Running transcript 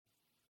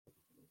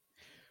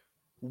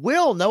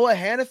Will Noah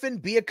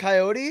Hanifin be a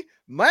Coyote?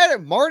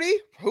 Marty,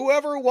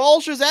 whoever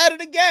Walsh is at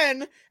it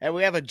again. And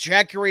we have a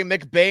Jackery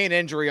McBain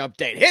injury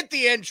update. Hit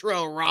the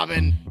intro,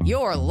 Robin.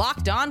 You're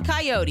Locked On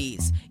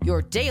Coyotes,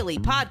 your daily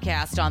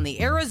podcast on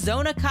the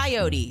Arizona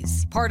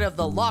Coyotes, part of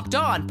the Locked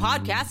On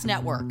Podcast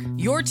Network,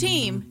 your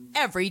team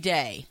every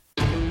day.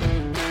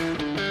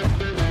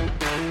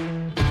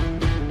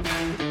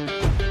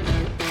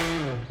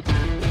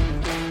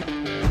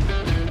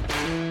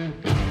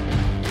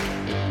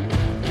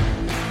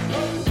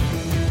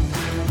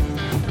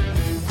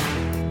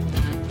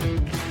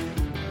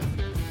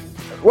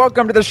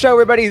 Welcome to the show,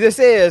 everybody. This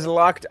is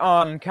Locked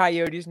On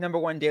Coyotes, number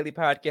one daily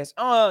podcast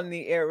on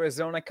the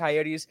Arizona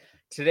Coyotes.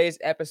 Today's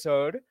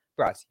episode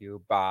brought to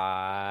you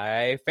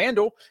by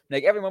FanDuel.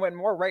 Make every moment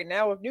more right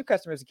now. New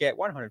customers get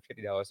 $150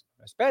 bonus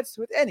bets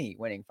with any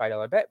winning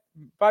 $5 bet,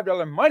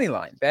 $5 money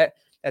line bet.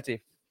 It's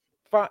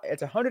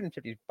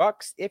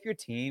 $150 if your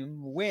team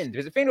wins.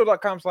 Visit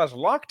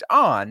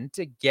FanDuel.com/locked-on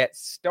to get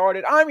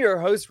started. I'm your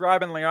host,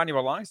 Robin Leoni,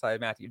 alongside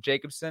Matthew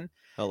Jacobson.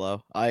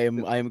 Hello. I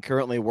am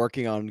currently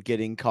working on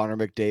getting Connor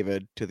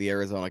McDavid to the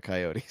Arizona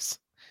Coyotes.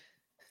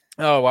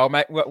 Oh, well,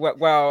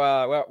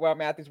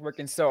 Matthew's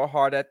working so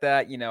hard at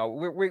that. You know,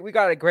 we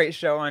got a great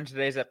show on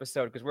today's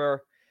episode because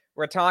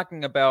we're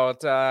talking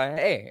about,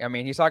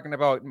 he's talking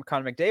about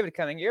Connor McDavid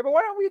coming here, but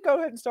why don't we go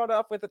ahead and start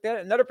off with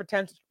another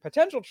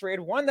potential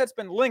trade, one that's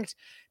been linked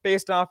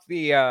based off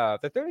the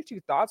 32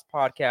 Thoughts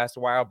podcast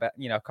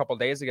a couple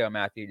days ago.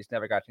 Matthew just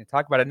never got to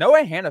talk about it.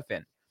 Noah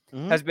Hanifin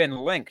has been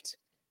linked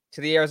to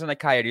the Arizona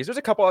Coyotes. There's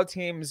a couple of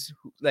teams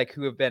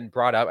who have been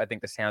brought up. I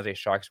think the San Jose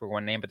Sharks were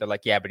one name, but they're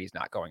like, yeah, but he's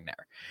not going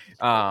there.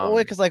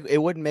 Because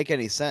it wouldn't make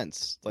any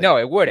sense. No,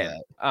 it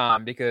wouldn't.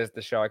 Because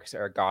the Sharks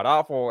are god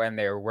awful and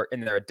they're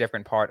a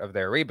different part of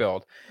their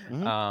rebuild.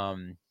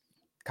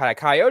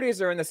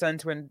 Coyotes are in the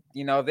sense when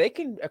they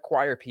can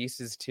acquire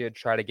pieces to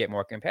try to get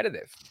more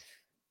competitive.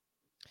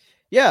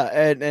 Yeah,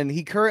 and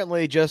he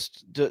currently,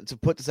 just to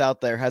put this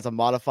out there, has a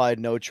modified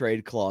no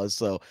trade clause.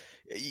 So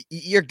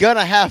you're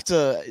gonna have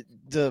to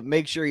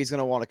make sure he's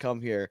gonna want to come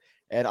here.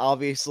 And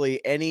obviously,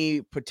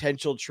 any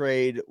potential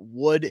trade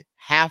would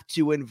have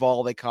to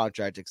involve a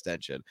contract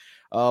extension.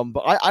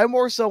 But I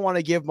more so want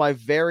to give my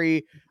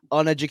very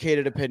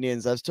uneducated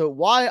opinions as to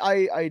why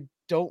I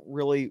don't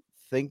really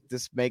think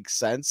this makes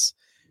sense.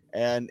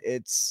 And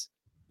it's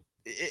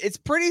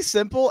pretty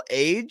simple.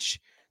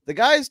 Age. The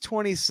guy's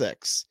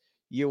 26.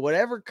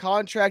 Whatever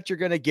contract you're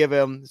going to give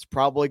him is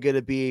probably going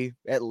to be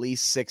at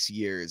least 6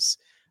 years.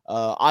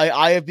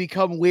 I have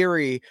become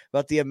weary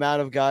about the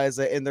amount of guys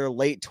that in their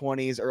late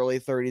 20s,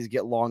 early 30s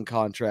get long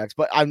contracts,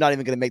 but I'm not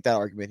even going to make that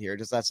argument here.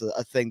 Just that's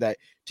a thing that,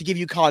 to give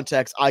you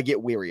context, I get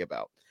weary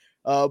about.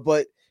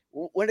 But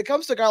when it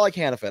comes to a guy like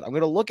Hanifin, I'm going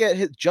to look at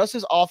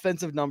his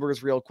offensive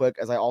numbers real quick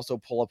as I also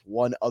pull up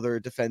one other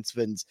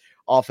defenseman's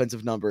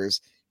offensive numbers.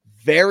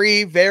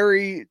 Very,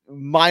 very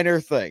minor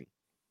thing.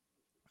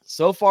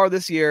 So far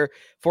this year,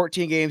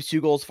 14 games, 2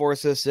 goals, 4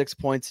 assists, 6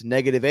 points,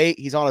 -8.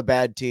 He's on a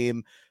bad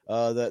team.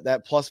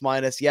 That plus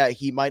minus,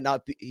 he might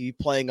not be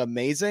playing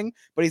amazing,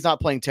 but he's not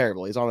playing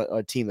terrible. He's on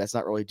a team that's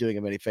not really doing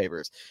him any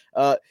favors.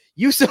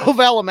 Juuso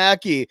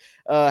Valimaki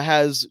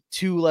has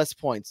 2 less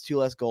points, 2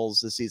 less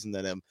goals this season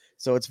than him.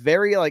 So it's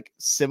very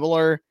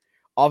similar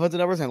offensive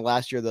numbers. And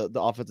last year, the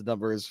offensive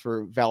numbers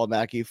for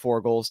Valimaki: 4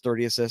 goals,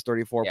 30 assists,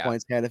 34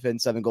 points. Hanifin,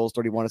 7 goals,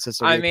 31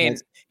 assists, 38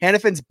 points.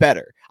 Hanifin's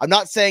better. I'm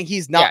not saying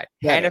he's not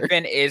better.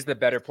 Hanifin is the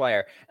better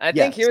player. And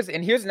I think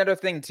here's another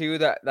thing too,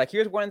 that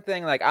here's one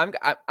thing, I'm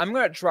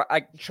going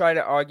to try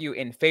to argue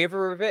in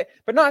favor of it,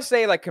 but not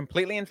say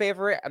completely in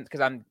favor of it, because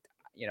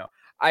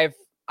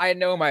I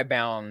know my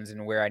bounds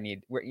and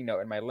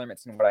and my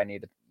limits and what I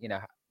need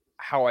to,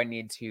 how I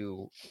need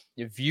to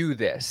view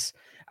this.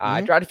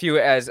 I try to view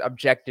it as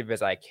objective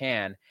as I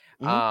can.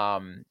 I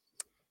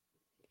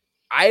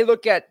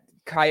look at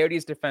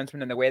Coyotes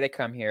defensemen and the way they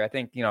come here. I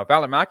think,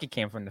 Valimaki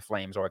came from the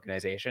Flames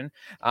organization.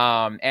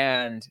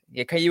 And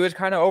he was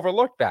kind of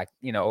overlooked back,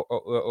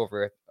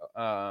 over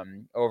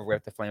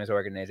with the Flames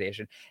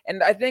organization.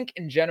 And I think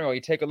in general,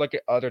 you take a look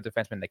at other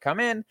defensemen that come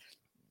in,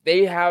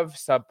 they have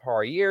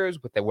subpar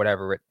years with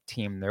whatever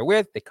team they're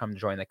with. They come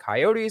join the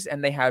Coyotes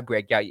and they have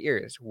breakout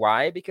years.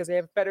 Why? Because they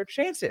have better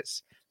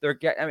chances.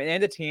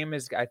 And the team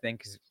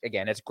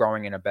it's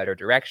growing in a better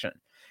direction,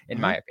 in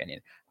my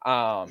opinion.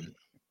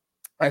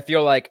 I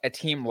feel like a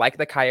team like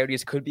the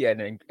Coyotes could be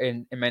an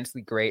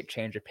immensely great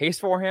change of pace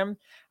for him.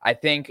 I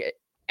think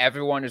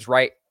everyone is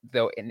right,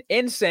 though,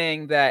 in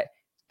saying that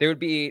it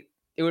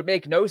would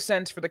make no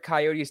sense for the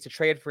Coyotes to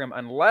trade for him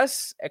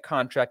unless a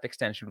contract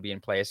extension would be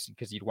in place,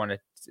 because you'd want to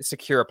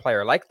secure a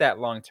player like that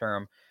long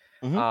term.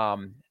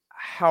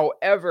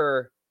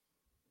 However,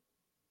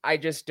 I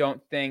just don't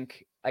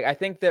think. I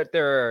think that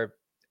there are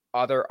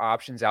other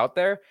options out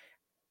there.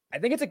 I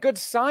think it's a good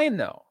sign,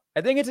 though.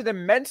 I think it's an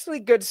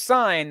immensely good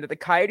sign that the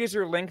Coyotes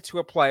are linked to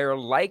a player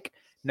like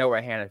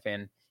Noah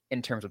Hanifin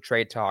in terms of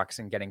trade talks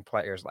and getting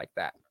players like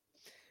that.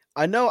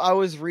 I know I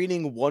was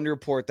reading one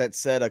report that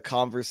said a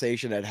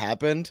conversation had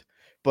happened,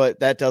 but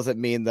that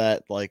doesn't mean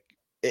that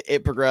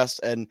it progressed.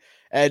 And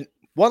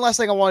one last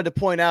thing I wanted to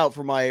point out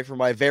for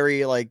my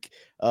very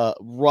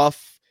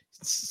rough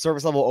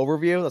service level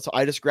overview. That's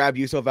I just grabbed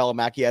Juuso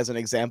Välimäki as an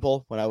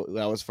example when I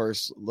was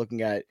first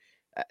looking at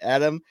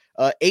him.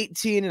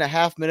 18 and a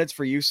half minutes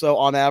for Juuso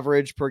on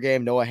average per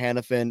game. Noah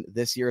Hanifin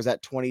this year is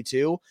at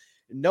 22.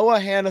 Noah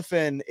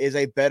Hanifin is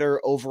a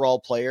better overall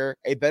player,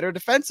 a better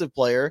defensive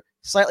player,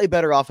 slightly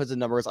better offensive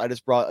numbers. I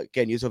just brought,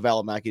 again, Juuso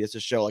Välimäki just to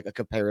show like a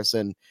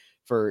comparison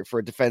for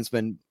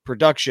defenseman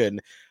production.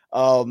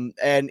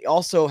 And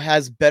also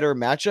has better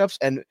matchups.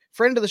 And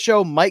friend of the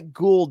show, Mike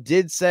Gould,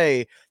 did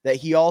say that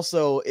he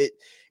also,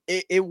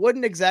 it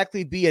wouldn't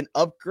exactly be an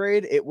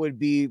upgrade. It would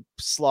be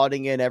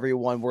slotting in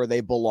everyone where they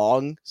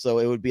belong. So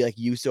it would be like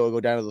Juuso would go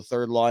down to the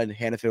third line.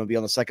 Hanifin would be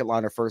on the second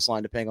line or first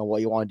line, depending on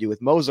what you want to do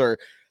with Moser.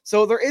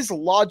 So there is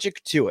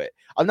logic to it.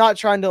 I'm not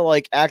trying to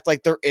like act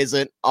like there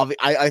isn't.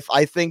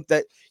 I think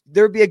that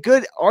there'd be a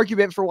good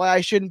argument for why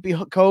I shouldn't be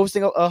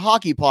co-hosting a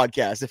hockey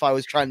podcast if I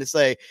was trying to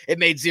say it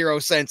made zero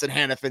sense and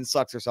Hanifin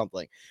sucks or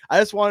something. I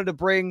just wanted to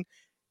bring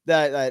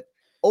that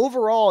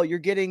overall you're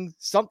getting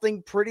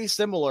something pretty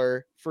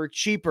similar for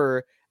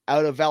cheaper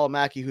out of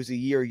Välimäki, who's a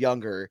year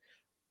younger.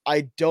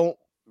 I don't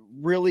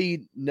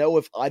really know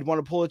if I'd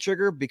want to pull the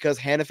trigger because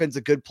Hanifin's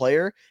a good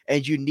player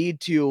and you need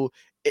to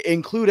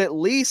include at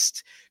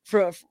least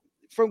from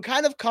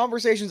kind of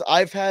conversations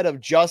I've had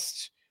of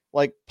just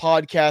like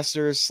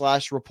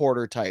podcasters /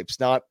 reporter types,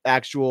 not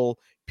actual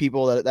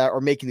people that are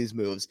making these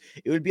moves.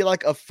 It would be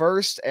like a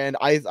first, and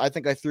I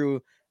think I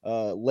threw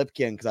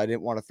Lipkin because I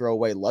didn't want to throw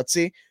away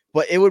Lutzy,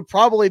 but it would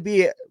probably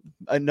be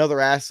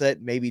another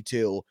asset, maybe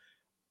two.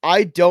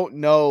 I don't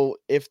know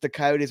if the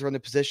Coyotes are in the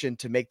position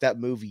to make that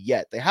move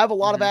yet. They have a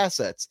lot of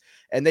assets,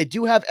 and they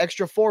do have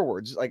extra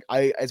forwards. Like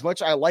as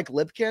much as I like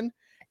Lipkin,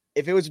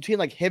 if it was between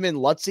like him and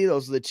Lutzy,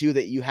 those are the two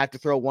that you have to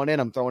throw one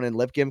in. I'm throwing in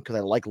Lipkin because I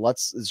like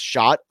Lutz's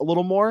shot a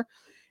little more.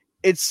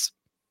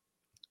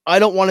 I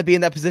don't want to be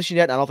in that position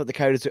yet. I don't think the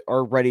Coyotes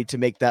are ready to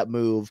make that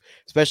move,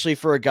 especially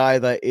for a guy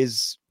that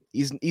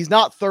he's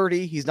not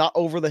 30, he's not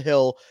over the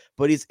hill,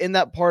 but he's in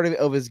that part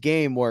of his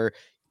game where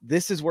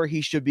this is where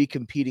he should be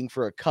competing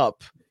for a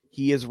cup.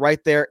 He is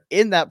right there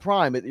in that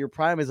prime. Your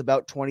prime is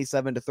about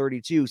 27 to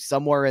 32,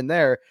 somewhere in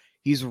there.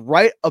 He's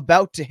right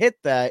about to hit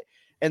that.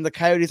 And the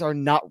Coyotes are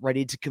not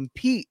ready to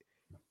compete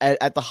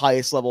at the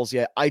highest levels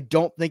yet. I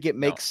don't think it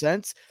makes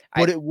sense,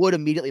 but it would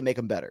immediately make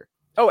them better.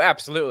 Oh,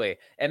 absolutely.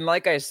 And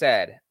like I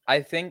said, I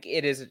think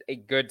it is a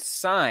good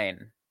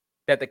sign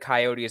that the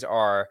Coyotes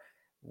are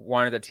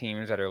one of the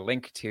teams that are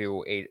linked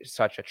to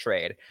such a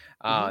trade.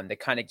 That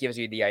kind of gives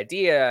you the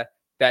idea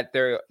that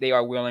they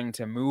are willing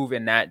to move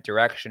in that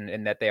direction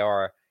and that they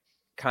are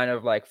kind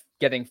of like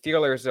getting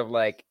feelers of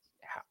like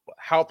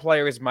how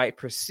players might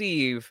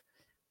perceive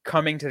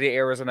coming to the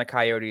Arizona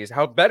Coyotes,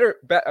 how better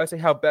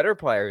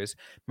players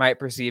might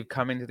perceive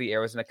coming to the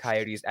Arizona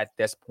Coyotes at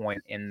this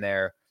point in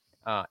their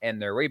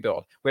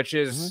rebuild, which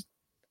is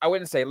I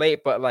wouldn't say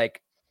late, but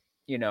like,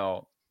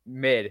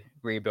 mid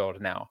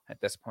rebuild now at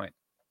this point.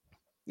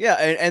 Yeah,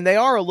 and they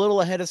are a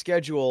little ahead of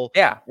schedule.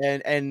 Yeah.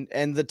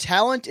 And the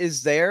talent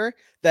is there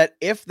that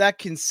if that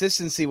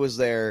consistency was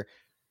there,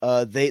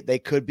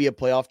 they could be a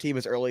playoff team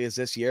as early as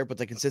this year, but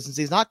the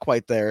consistency is not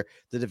quite there.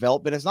 The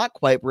development is not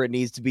quite where it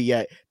needs to be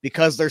yet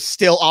because they're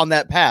still on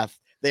that path.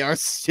 They are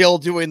still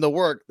doing the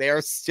work. They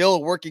are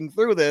still working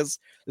through this.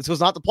 This was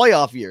not the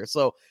playoff year.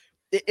 So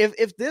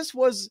if this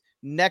was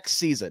next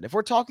season, if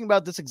we're talking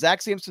about this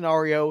exact same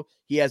scenario,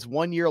 he has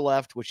 1 year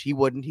left, which he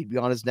wouldn't. He'd be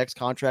on his next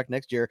contract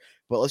next year.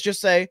 But let's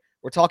just say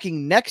we're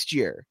talking next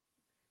year.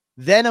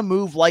 Then a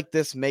move like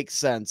this makes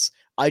sense.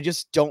 I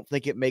just don't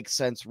think it makes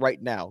sense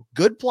right now.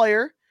 Good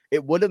player.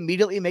 It would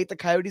immediately make the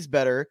Coyotes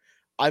better.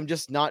 I'm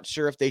just not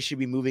sure if they should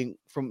be moving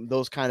from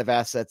those kind of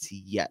assets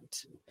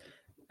yet.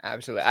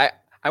 Absolutely.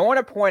 I want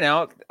to point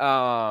out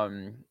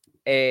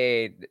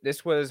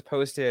this was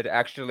posted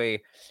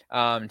actually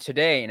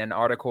today in an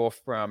article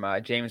from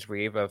James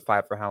Reeve of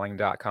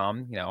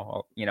 5forhowling.com.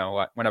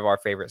 One of our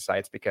favorite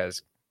sites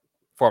because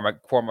former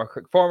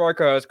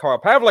coach Carl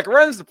Pavlik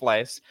runs the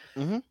place.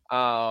 And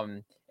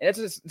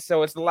it's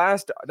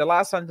the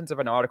last sentence of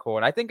an article,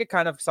 and I think it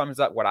kind of sums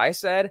up what I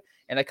said,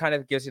 and it kind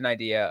of gives you an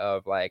idea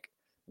of like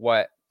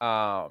what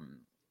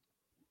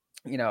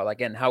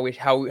again how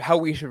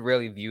we should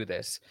really view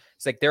this.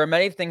 It's like there are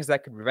many things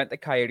that could prevent the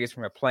Coyotes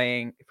from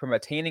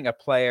attaining a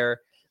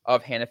player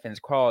of Hanifin's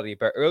quality,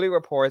 but early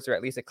reports are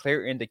at least a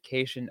clear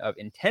indication of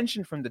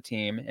intention from the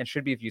team and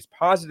should be viewed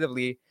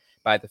positively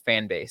by the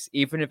fan base,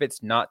 even if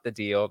it's not the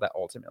deal that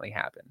ultimately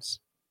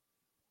happens.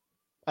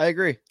 I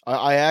agree.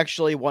 I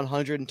actually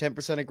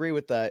 110% agree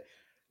with that.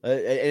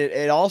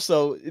 It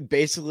also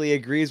basically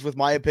agrees with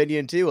my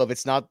opinion too.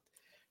 It's not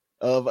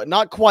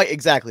quite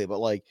exactly, but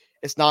like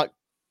it's not.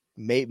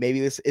 Maybe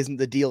this isn't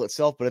the deal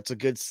itself, but it's a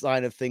good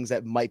sign of things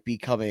that might be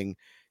coming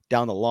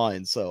down the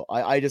line. So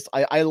I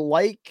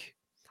like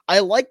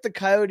the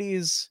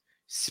Coyotes'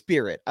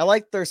 spirit. I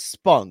like their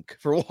spunk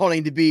for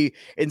wanting to be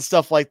in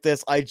stuff like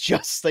this. I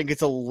just think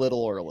it's a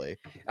little early.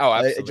 Oh,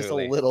 absolutely. Just a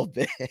little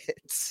bit.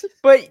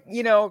 But,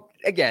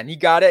 again, you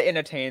got to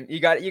entertain. You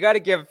got to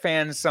give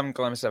fans some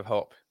glimpse of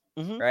hope.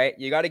 right?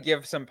 You got to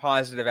give some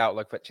positive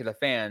outlook to the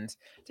fans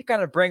to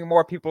kind of bring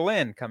more people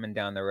in coming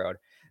down the road.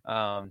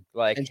 And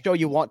show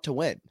you want to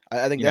win.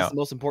 I think that's the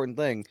most important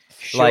thing.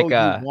 Show you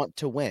want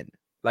to win.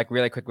 Like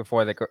really quick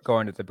before they go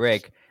into the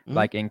break,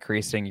 like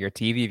increasing your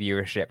TV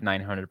viewership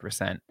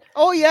 900%.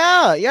 Oh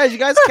yeah, did you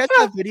guys catch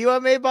that video I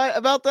made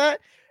about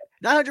that?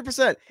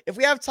 900%. If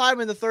we have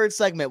time in the third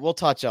segment, we'll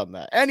touch on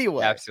that.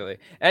 Anyway, absolutely.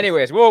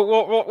 Anyways,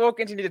 we'll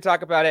continue to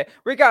talk about it.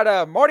 We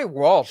got Marty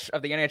Walsh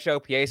of the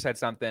NHLPA said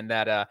something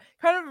that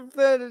kind of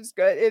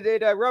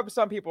it rubbed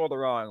some people the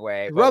wrong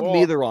way. It rubbed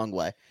me the wrong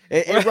way.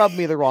 It rubbed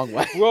me the wrong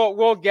way.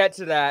 We'll get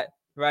to that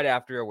right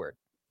after a word.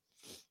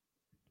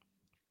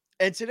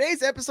 And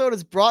today's episode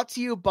is brought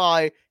to you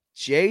by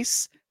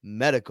Jace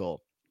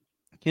Medical.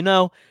 You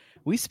know,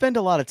 we spend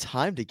a lot of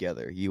time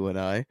together, you and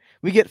I.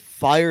 We get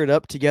fired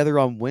up together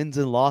on wins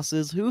and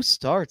losses, who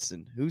starts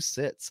and who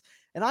sits.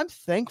 And I'm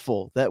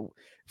thankful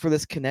for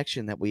this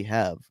connection that we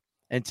have.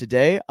 And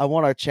today, I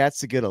want our chats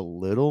to get a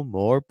little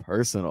more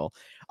personal.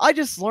 I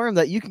just learned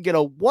that you can get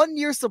a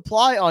 1-year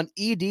supply on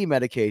ED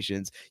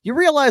medications. You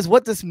realize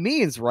what this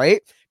means,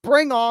 right?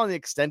 Bring on the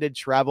extended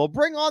travel.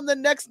 Bring on the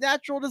next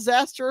natural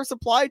disaster or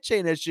supply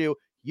chain issue.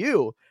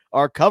 You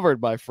are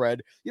covered, my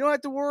friend. You don't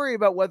have to worry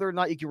about whether or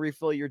not you can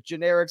refill your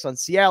generics on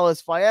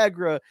Cialis,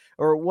 Viagra,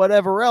 or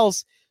whatever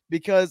else,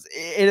 because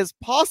it is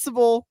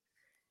possible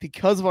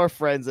because of our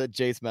friends at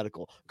Jace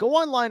Medical. Go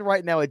online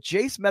right now at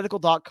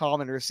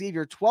jacemedical.com and receive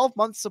your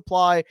 12-month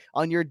supply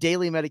on your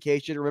daily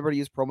medication. Remember to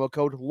use promo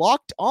code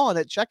LOCKEDON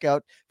at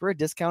checkout for a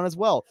discount as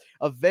well.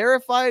 A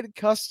verified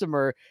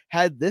customer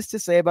had this to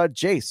say about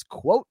Jace,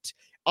 quote,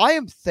 I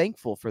am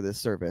thankful for this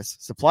service.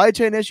 Supply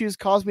chain issues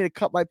caused me to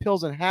cut my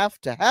pills in half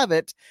to have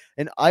it,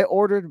 and I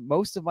ordered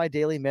most of my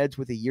daily meds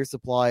with a year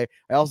supply.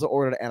 I also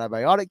ordered an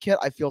antibiotic kit.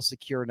 I feel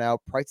secure now.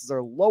 Prices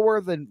are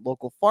lower than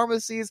local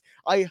pharmacies.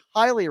 I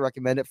highly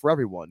recommend it for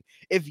everyone.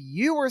 If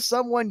you or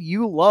someone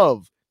you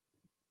love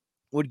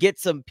would get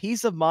some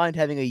peace of mind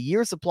having a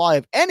year supply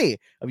of any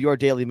of your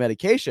daily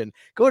medication,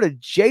 go to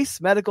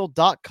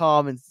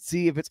jacemedical.com and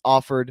see if it's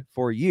offered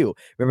for you.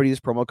 Remember to use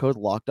promo code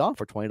LOCKEDON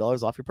for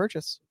 $20 off your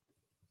purchase.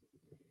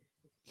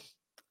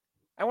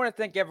 I want to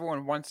thank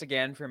everyone once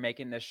again for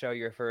making this show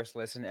your first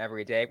listen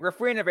every day. We're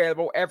free and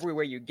available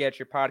everywhere you get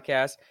your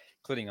podcasts,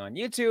 including on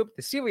YouTube,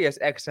 the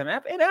SiriusXM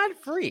app, and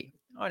ad-free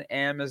on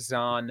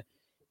Amazon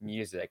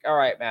Music. All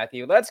right,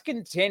 Matthew, let's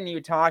continue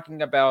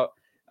talking about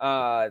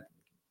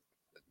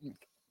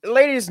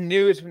latest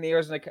news from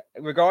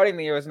regarding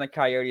the Arizona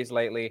Coyotes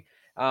lately.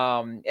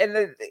 And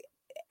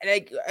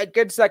a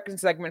good second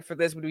segment for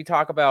this would we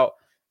talk about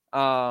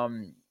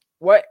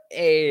what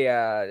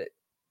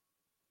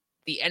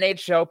the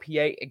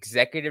NHLPA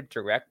executive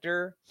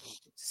director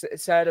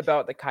said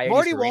about the Coyotes.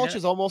 Marty arena. Walsh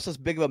is almost as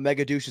big of a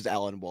mega douche as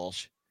Alan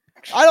Walsh.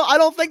 I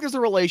don't think there's a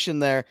relation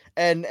there.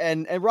 And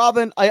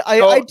Robin,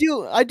 I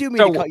do mean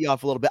to cut you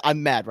off a little bit.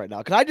 I'm mad right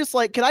now. Can I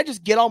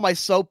just get on my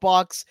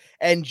soapbox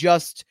and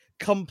just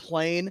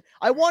complain?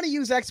 I want to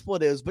use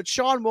expletives, but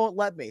Sean won't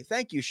let me.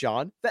 Thank you,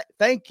 Sean.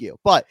 Thank you.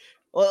 But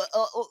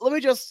let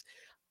me just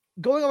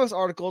going on this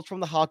article. It's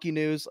from the Hockey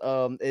News.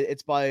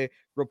 It's by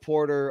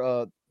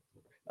reporter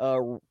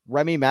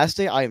Remy Maste.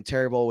 I am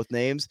terrible with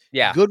names.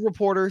 Yeah. Good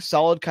reporter,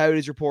 solid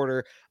Coyotes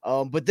reporter.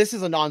 But this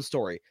is a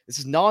non-story. This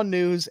is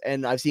non-news,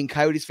 and I've seen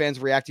Coyotes fans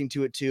reacting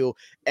to it too.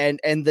 And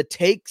the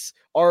takes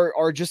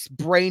are just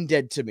brain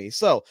dead to me.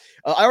 So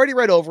I already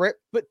read over it,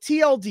 but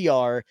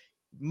TLDR,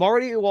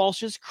 Marty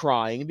Walsh is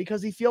crying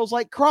because he feels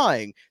like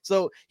crying.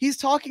 So he's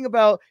talking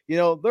about,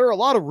 there are a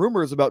lot of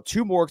rumors about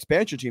 2 more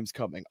expansion teams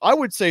coming. I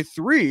would say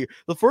 3.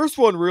 The first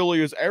one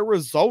really is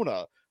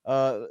Arizona.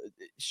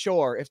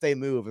 Sure, if they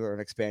move, they're an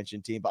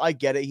expansion team, but I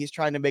get it. He's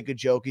trying to make a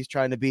joke. He's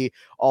trying to be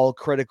all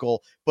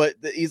critical, but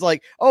he's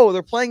like, oh,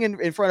 they're playing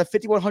in front of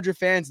 5,100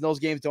 fans, and those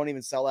games don't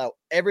even sell out.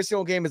 Every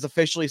single game is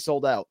officially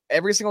sold out.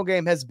 Every single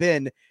game has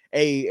been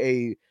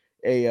a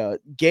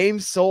game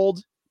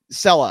sold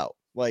sellout.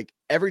 Like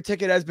every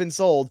ticket has been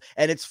sold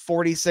and it's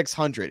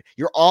 4,600.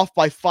 You're off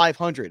by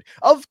 500.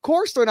 Of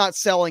course, they're not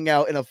selling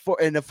out in a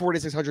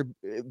 4,600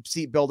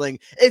 seat building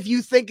if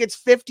you think it's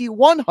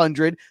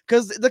 5,100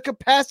 because the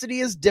capacity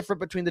is different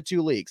between the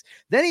 2 leagues.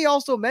 Then he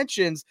also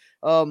mentions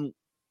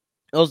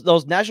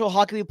those National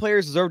Hockey League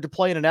players deserve to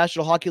play in a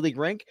National Hockey League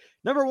rink.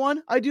 Number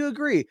 1, I do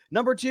agree.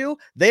 Number 2,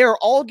 they are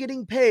all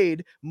getting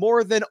paid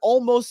more than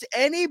almost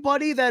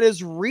anybody that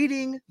is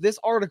reading this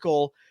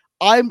article.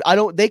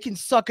 They can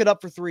suck it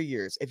up for 3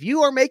 years. If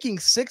you are making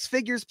 6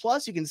 figures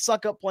plus, you can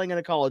suck up playing in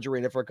a college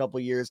arena for a couple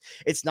of years.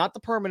 It's not the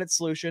permanent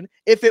solution.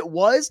 If it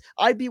was,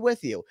 I'd be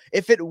with you.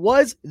 If it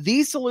was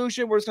the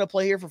solution, we're just going to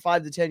play here for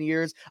 5 to 10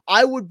 years,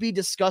 I would be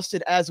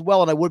disgusted as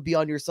well, and I would be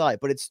on your side.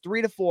 But it's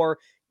 3 to 4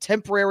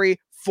 temporary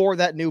for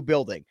that new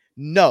building.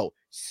 No,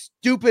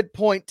 stupid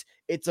point.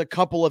 It's a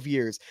couple of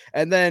years.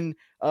 And then,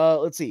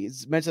 let's see,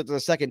 it's mentioned that the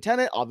second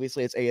tenant,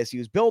 obviously it's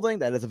ASU's building.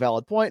 That is a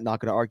valid point. Not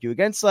going to argue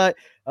against that.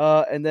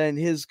 And then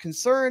his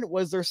concern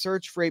was their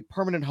search for a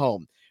permanent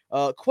home.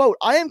 quote,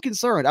 I am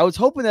concerned. I was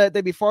hoping that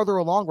they'd be farther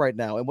along right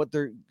now and what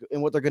they're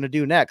going to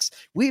do next.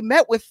 We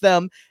met with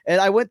them, and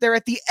I went there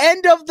at the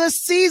end of the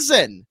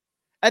season.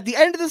 At the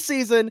end of the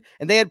season,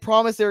 and they had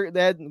promised they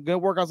had going to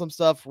work on some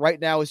stuff. Right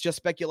now, it's just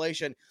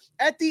speculation.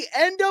 At the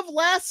end of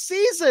last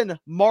season,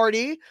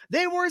 Marty,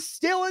 they were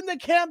still in the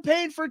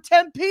campaign for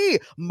Tempe.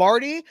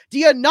 Marty, do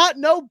you not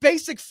know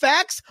basic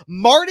facts?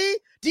 Marty,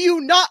 do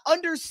you not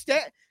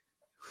understand?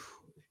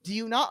 Do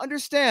you not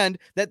understand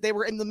that they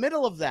were in the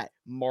middle of that,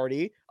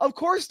 Marty? Of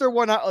course, there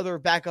were not other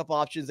backup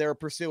options they were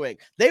pursuing.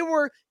 They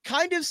were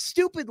kind of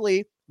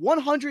stupidly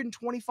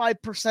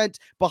 125%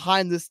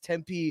 behind this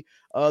Tempe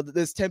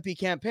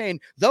campaign,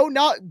 though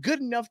not good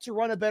enough to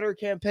run a better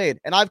campaign.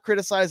 And I've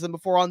criticized them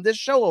before on this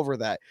show over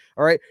that.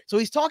 All right. So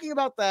he's talking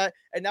about that.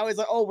 And now he's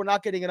like, oh, we're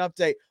not getting an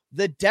update.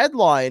 The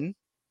deadline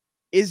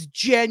is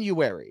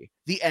January.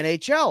 The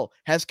NHL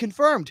has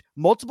confirmed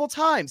multiple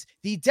times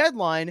the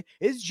deadline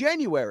is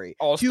January.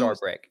 All-Star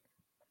break.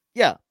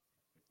 Yeah.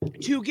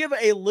 To give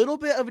a little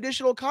bit of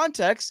additional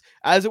context,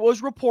 as it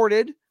was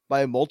reported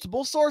by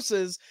multiple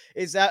sources,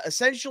 is that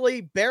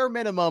essentially, bare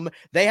minimum,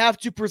 they have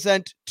to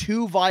present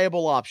two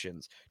viable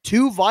options,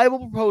 two viable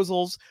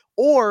proposals,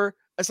 or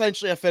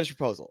essentially a finished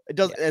proposal. It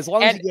does, as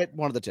long as you get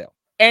one of the two.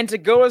 And to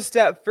go a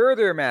step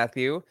further,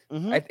 Matthew,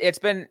 it's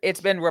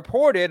been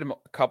reported a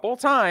couple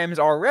times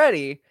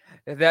already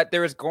that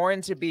there is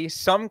going to be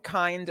some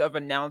kind of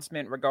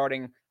announcement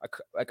regarding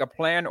a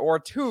plan or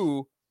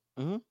two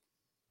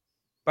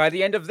by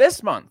the end of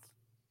this month.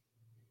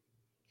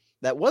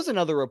 That was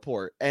another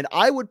report, and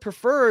I would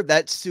prefer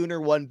that sooner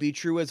one be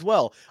true as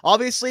well.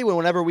 Obviously,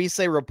 whenever we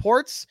say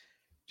reports,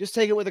 just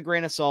take it with a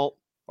grain of salt,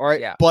 all right?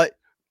 Yeah. But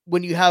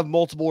when you have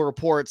multiple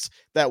reports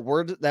that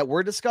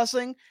we're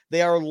discussing,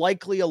 they are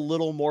likely a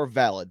little more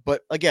valid.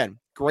 But again,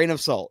 grain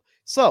of salt.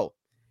 So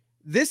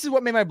this is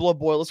what made my blood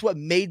boil. This is what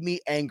made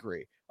me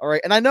angry. All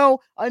right. And I know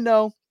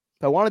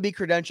if I want to be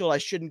credentialed, I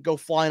shouldn't go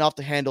flying off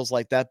the handles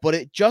like that. But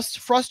it just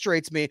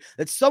frustrates me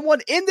that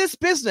someone in this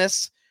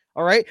business,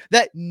 all right,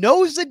 that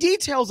knows the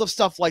details of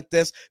stuff like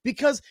this,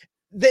 because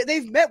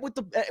they've met with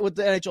the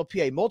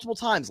NHLPA multiple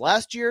times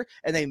last year,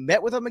 and they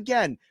met with them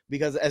again,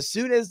 because as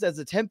soon as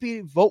the Tempe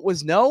vote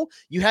was no,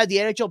 you had the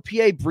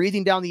NHLPA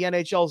breathing down the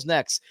NHL's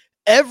necks.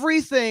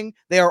 Everything,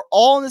 they are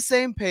all on the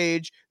same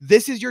page.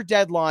 This is your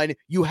deadline.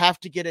 You have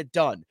to get it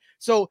done.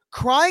 So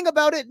crying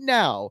about it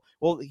now,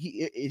 well,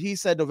 he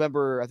said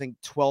November, I think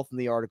 12th in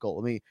the article.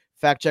 Let me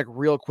fact check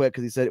real quick,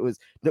 because he said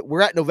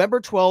we're at November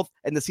 12th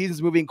and the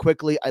season's moving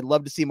quickly. I'd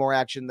love to see more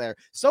action there.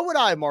 So would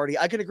I, Marty.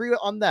 I can agree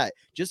on that.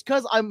 Just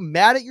because I'm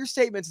mad at your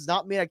statements does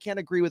not mean I can't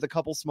agree with a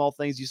couple small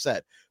things you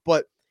said.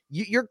 But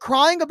you're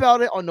crying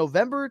about it on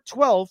November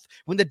 12th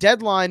when the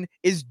deadline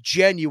is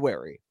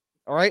January.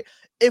 All right.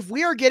 If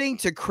we are getting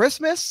to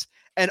Christmas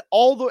and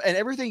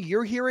everything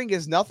you're hearing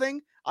is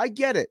nothing, I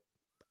get it.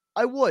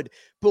 I would.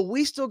 But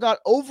we still got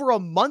over a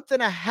month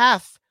and a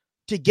half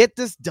to get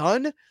this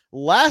done.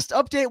 Last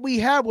update we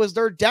had was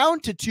they're down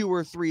to 2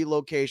 or 3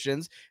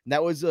 locations. And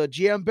that was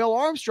GM Bill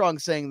Armstrong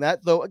saying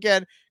that, though,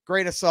 again,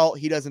 grain of salt.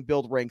 He doesn't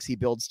build ranks. He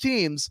builds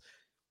teams.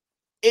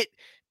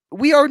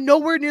 We are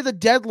nowhere near the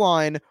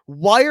deadline.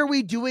 Why are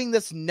we doing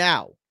this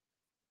now?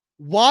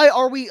 Why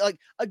are we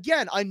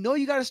again, I know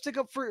you got to stick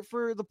up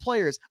for the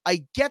players.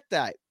 I get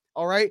that.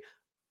 All right.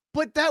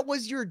 But that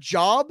was your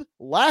job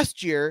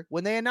last year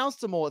when they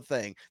announced the mullet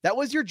thing. That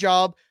was your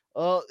job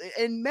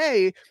in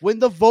May when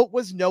the vote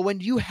was no,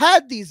 and you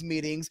had these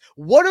meetings.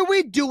 What are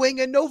we doing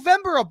in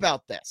November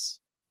about this?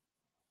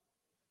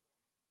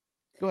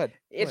 Go ahead.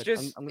 It's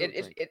just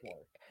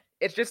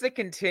a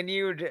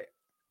continued,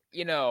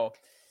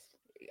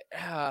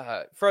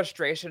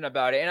 frustration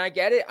about it. And I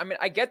get it. I mean,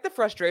 I get the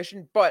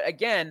frustration, but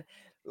again,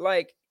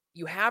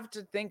 you have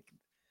to think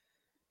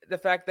the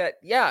fact that,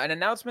 an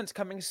announcement's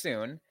coming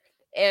soon.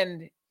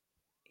 And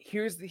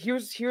here's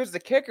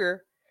the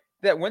kicker,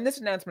 that when this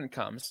announcement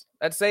comes,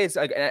 let's say it's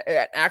like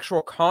an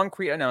actual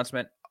concrete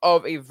announcement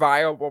of a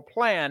viable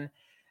plan,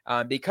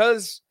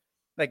 because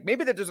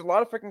maybe there's a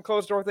lot of freaking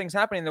closed door things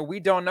happening that we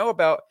don't know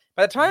about.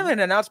 By the time an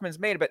announcement's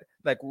made, but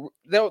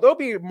they'll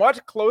be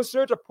much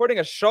closer to putting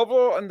a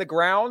shovel in the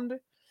ground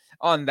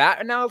on that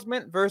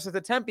announcement versus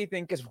the Tempe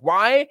thing. Because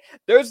why?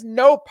 There's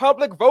no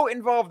public vote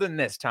involved in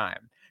this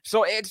time.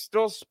 So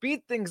they'll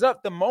speed things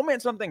up. The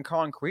moment something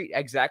concrete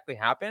exactly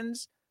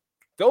happens,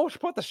 they'll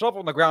put the shovel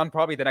in the ground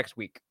probably the next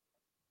week.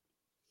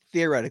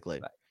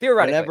 Theoretically.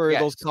 Whenever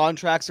those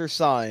contracts are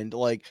signed,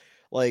 I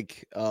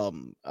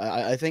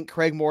think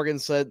Craig Morgan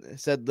said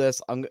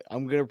this. I'm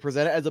going to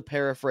present it as a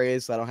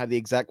paraphrase. So I don't have the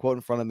exact quote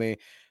in front of me,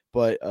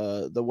 but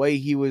the way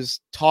he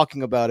was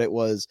talking about it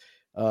was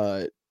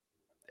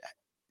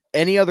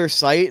any other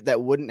site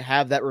that wouldn't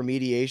have that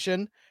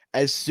remediation,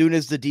 as soon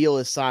as the deal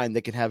is signed,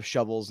 they can have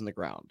shovels in the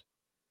ground.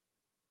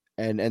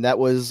 And that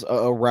was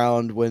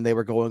around when they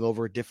were going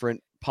over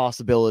different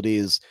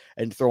possibilities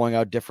and throwing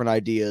out different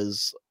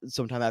ideas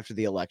sometime after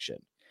the election.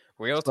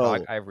 Real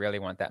talk, I really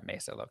want that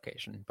Mesa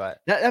location, but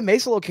that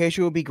Mesa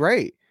location would be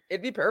great.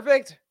 It'd be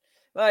perfect.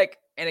 And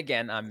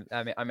again, I'm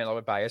a little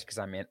bit biased because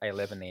I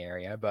live in the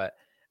area, but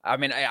I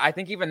mean, I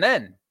think even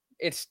then,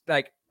 it's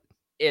like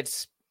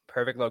it's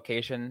perfect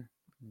location,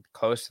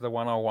 close to the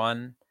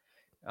 101,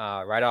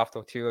 right off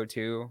the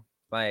 202.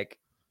 Like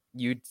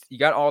you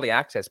got all the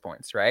access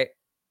points, right?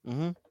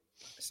 Mm-hmm.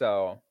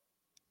 So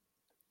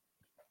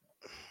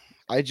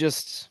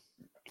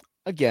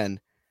Again,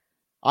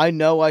 I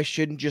know I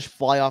shouldn't just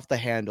fly off the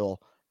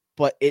handle,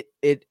 but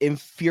it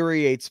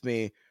infuriates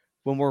me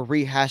when we're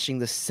rehashing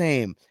the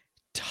same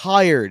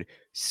tired,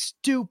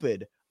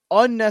 stupid,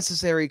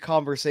 unnecessary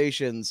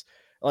conversations.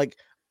 Like,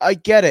 I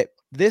get it.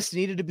 This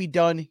needed to be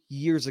done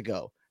years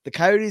ago. The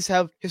Coyotes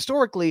have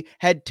historically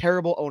had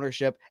terrible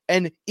ownership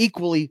and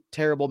equally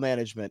terrible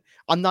management.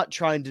 I'm not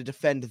trying to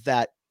defend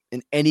that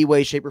in any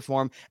way, shape, or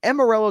form. And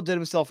Morello did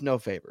himself no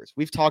favors.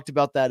 We've talked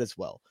about that as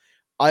well.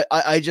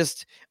 I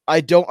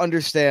don't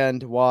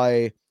understand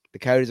why the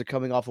Coyotes are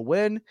coming off a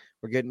win.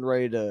 We're getting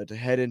ready to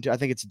head into, I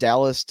think it's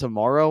Dallas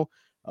tomorrow.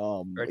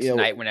 Or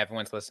tonight when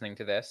everyone's listening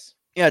to this.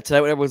 Yeah,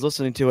 tonight when everyone's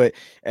listening to it,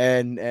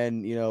 and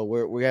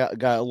we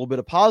got a little bit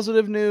of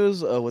positive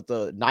news with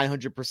the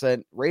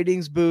 900%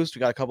 ratings boost. We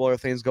got a couple other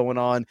things going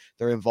on.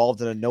 They're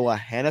involved in a Noah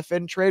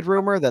Hanifin trade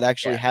rumor that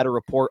actually had a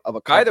report of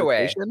a By the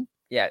way,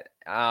 yeah.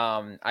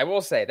 I will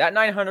say that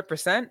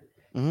 900%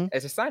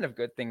 is a sign of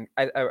good thing,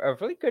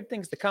 of really good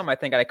things to come. I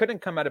think, and I couldn't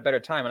come at a better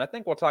time, and I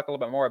think we'll talk a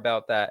little bit more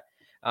about that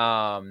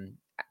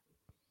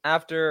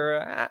after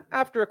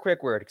a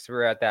quick word, because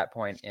we're at that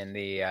point in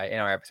the in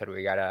our episode where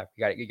you gotta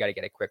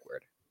get a quick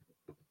word.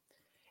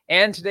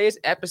 And today's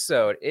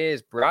episode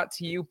is brought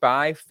to you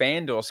by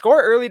FanDuel.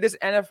 Score early this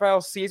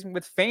NFL season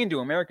with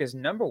FanDuel, America's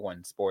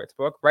 #1 sports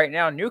book. Right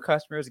now, new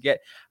customers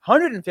get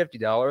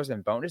 $150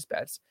 in bonus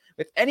bets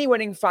with any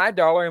winning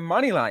 $5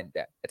 moneyline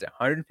bet. It's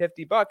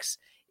 $150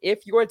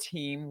 if your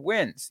team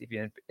wins.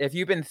 If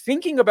you've been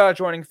thinking about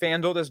joining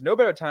FanDuel, there's no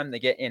better time to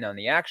get in on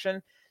the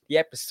action. The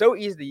app is so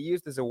easy to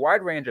use. There's a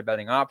wide range of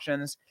betting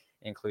options,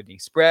 including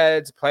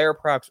spreads, player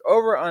props,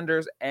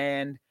 over-unders,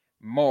 and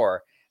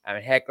more. I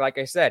mean, heck, like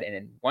I said,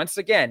 and once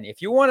again,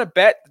 if you want to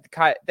bet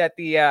that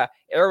the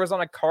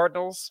Arizona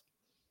Cardinals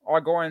are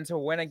going to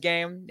win a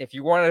game, if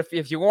you want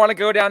to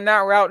go down that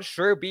route,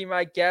 sure, be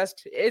my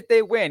guest. If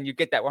they win, you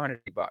get that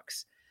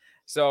 $150.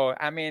 So,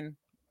 I mean,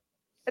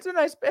 it's a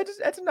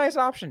nice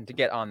option to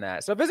get on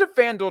that. So visit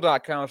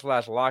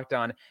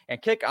FanDuel.com/lockdown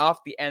and kick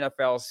off the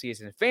NFL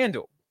season.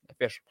 FanDuel,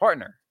 official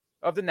partner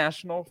of the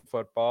National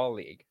Football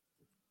League.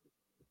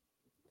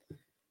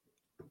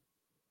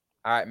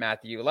 All right,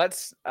 Matthew,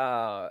 let's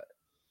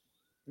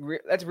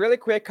really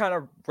quick kind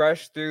of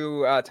brush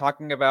through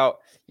talking about,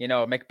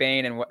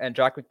 McBain and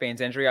Jack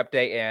McBain's injury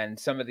update and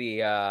some of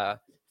the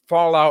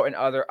fallout and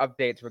other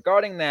updates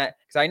regarding that.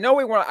 Because I know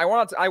I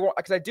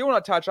do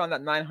want to touch on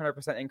that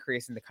 900%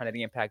 increase and the kind of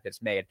the impact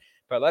it's made.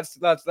 But let's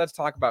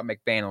talk about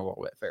McBain a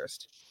little bit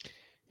first.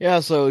 Yeah,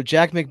 so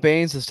Jack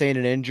McBain sustained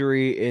an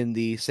injury in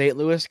the St.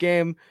 Louis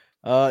game.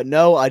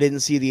 No, I didn't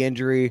see the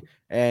injury.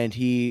 And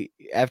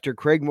after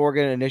Craig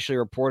Morgan initially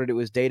reported it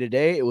was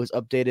day-to-day, it was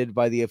updated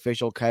by the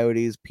official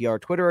Coyotes PR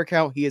Twitter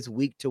account. He is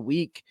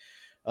week-to-week.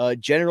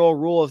 General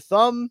rule of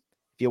thumb,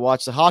 if you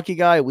watch the hockey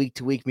guy,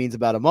 week-to-week means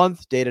about a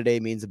month. Day-to-day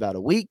means about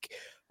a week.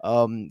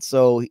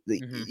 So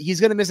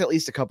he's going to miss at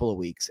least a couple of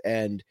weeks.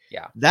 And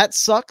that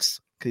sucks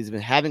because he's been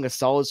having a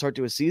solid start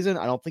to his season.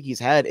 I don't think he's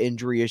had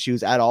injury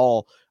issues at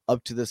all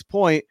up to this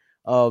point.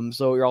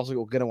 So you're also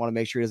going to want to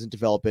make sure he doesn't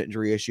develop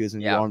injury issues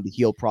and you want him to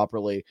heal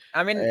properly.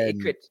 I mean,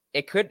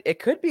 it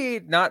could be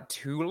not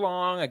too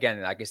long.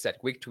 Again, like I said,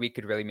 week to week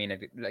could really mean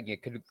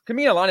it could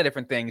mean a lot of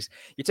different things.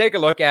 You take a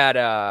look at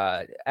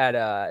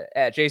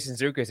Jason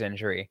Zucker's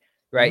injury,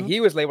 right?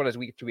 He was labeled as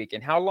week to week,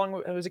 and how long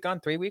was it gone?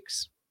 3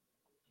 weeks,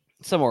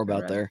 somewhere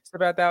about there.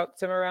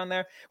 Somewhere around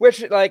there,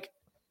 which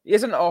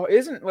isn't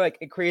like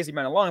a crazy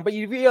amount of long, but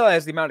you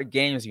realize the amount of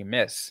games you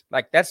miss.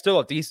 Like that's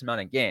still a decent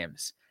amount of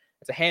games.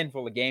 It's a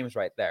handful of games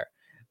right there.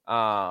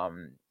 I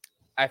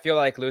feel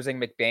like losing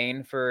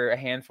McBain for a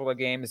handful of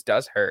games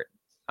does hurt.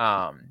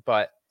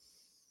 But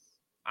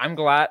I'm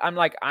glad.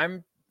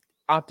 I'm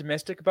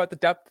optimistic about the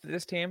depth of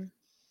this team.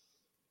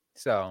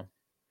 So,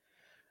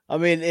 I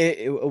mean,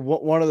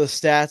 one of the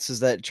stats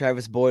is that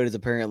Travis Boyd is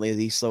apparently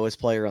the slowest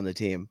player on the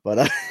team. But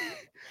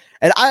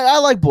and I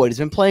like Boyd. He's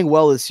been playing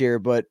well this year.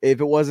 But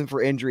if it wasn't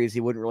for injuries, he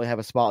wouldn't really have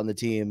a spot on the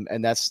team.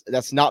 And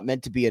that's not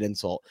meant to be an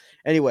insult.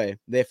 Anyway,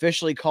 they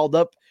officially called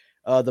up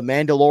the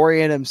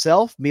Mandalorian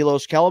himself,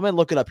 Milos Kelemen.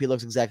 Look it up. He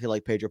looks exactly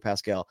like Pedro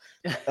Pascal.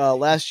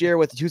 Last year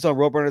with the Tucson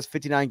Roadrunners,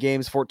 59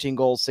 games, 14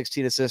 goals,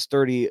 16 assists,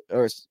 30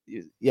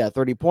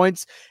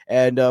 points,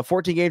 and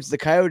 14 games to the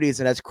Coyotes.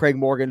 And as Craig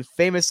Morgan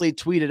famously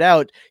tweeted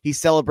out, he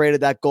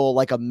celebrated that goal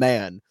like a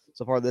man.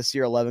 So far this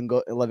year, 11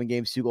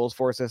 games, 2 goals,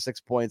 4 assists,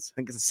 6 points. I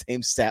think it's the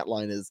same stat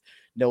line as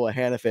Noah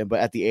Hanifin, but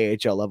at the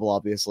AHL level,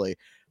 obviously.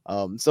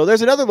 So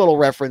there's another little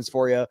reference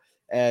for you.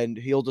 And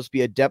he'll just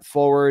be a depth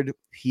forward.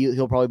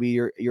 He'll probably be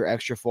your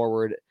extra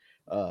forward,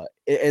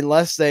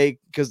 unless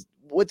because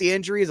with the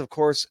injuries, of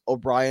course,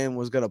 O'Brien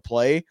was going to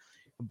play,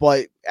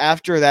 but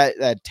after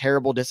that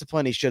terrible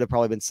discipline, he should have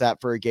probably been sat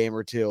for a game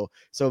or two.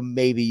 So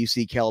maybe you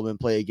see Kelemen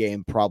play a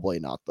game. Probably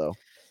not, though.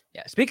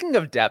 Yeah. Speaking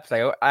of depth,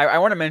 I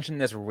want to mention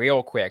this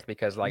real quick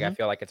because like I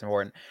feel like it's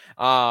important.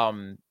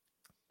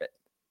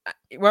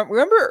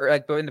 Remember,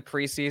 like in the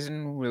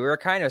preseason, we were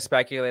kind of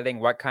speculating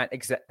what kind.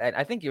 And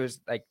I think it was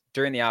like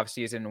during the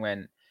offseason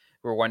when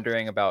we were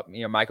wondering about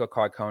Michael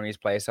Carcone's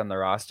place on the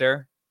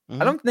roster.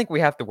 I don't think we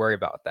have to worry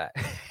about that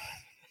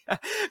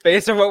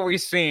based on what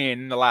we've seen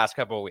in the last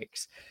couple of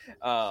weeks.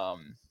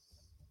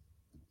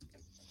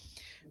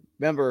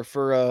 Remember,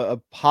 for a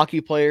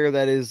hockey player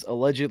that is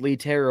allegedly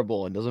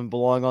terrible and doesn't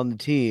belong on the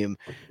team,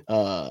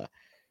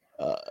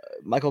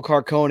 Michael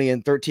Carcone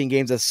in 13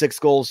 games has 6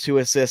 goals, 2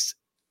 assists,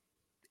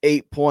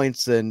 8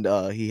 points, and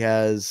he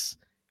has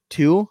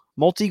 2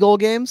 multi-goal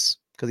games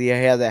because he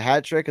had that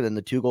hat trick and then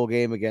the 2-goal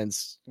game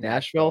against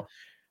Nashville.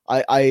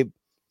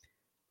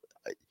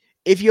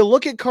 If you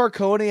look at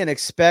Carcone and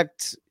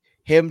expect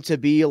him to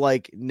be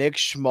like Nick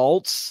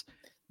Schmaltz,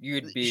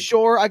 you'd be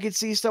sure I could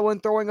see someone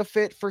throwing a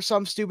fit for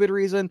some stupid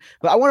reason.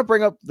 But I want to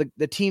bring up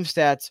the team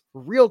stats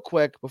real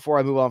quick before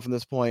I move on from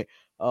this point,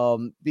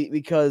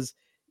 because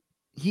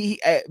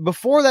he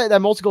before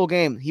that multi-goal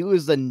game, he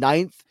was the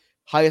 9th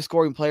highest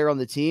scoring player on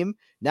the team.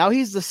 Now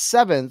he's the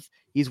 7th.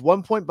 He's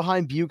 1 point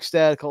behind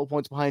Bukestad, a couple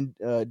points behind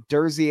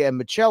Dursey and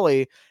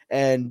Michelli,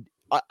 and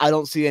I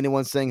don't see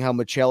anyone saying how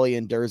Michelli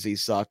and Dursey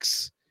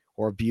sucks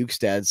or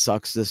Bukestad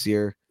sucks this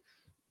year.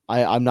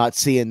 I'm not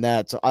seeing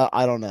that, so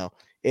I don't know.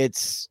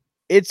 It's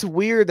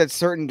weird that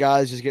certain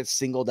guys just get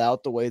singled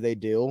out the way they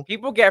do.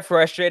 People get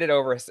frustrated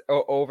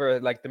over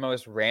like the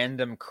most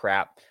random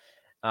crap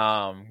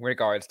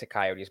regards to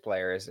Coyotes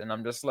players, and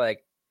I'm just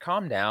like,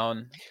 calm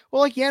down.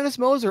 Well, like Yanis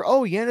Moser.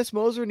 Oh, Yanis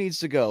Moser needs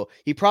to go.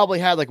 He probably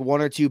had like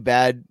 1 or 2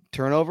 bad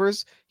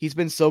turnovers. He's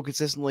been so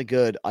consistently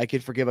good. I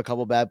could forgive a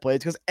couple bad plays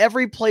because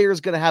every player is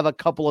going to have a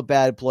couple of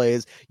bad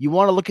plays. You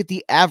want to look at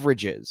the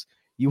averages.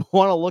 You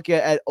want to look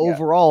at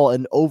overall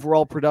and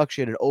overall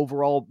production and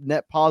overall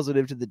net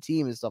positive to the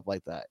team and stuff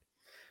like that.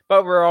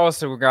 But we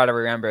got to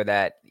remember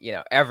that,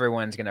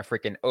 everyone's going to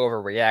freaking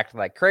overreact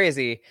like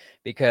crazy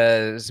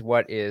because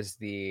what is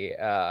being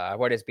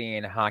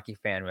a hockey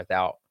fan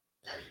without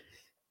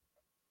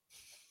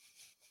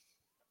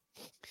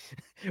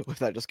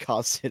just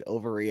constant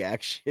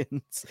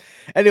overreactions.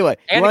 Anyway,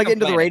 you want to get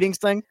into the ratings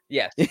thing?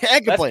 Yes.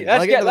 And complain.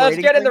 Let's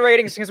get into the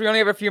ratings because we only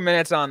have a few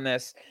minutes on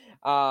this.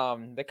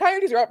 The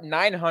Coyotes are up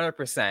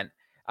 900%.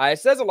 It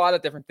says a lot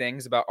of different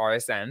things about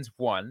RSNs.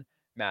 One,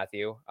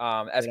 Matthew,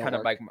 as kind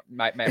of like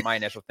my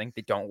initial thing,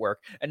 they don't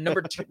work. And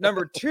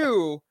number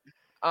two,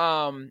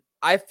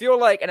 I feel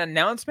like an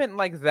announcement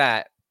like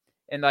that,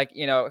 and like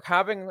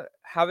having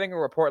a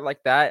report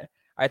like that,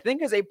 I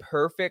think is a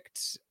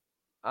perfect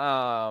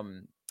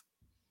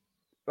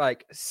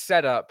like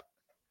setup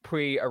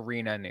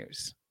pre-arena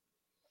news.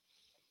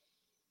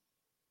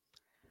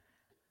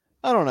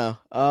 I don't know.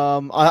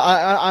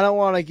 I don't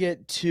want to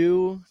get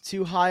too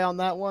high on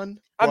that one.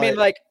 I mean,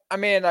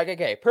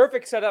 okay,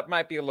 perfect setup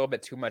might be a little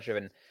bit too much of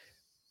an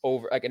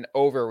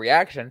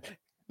overreaction.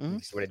 Mm-hmm.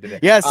 See what I did there?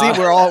 Yeah, see,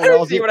 we're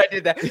all see what I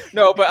did there.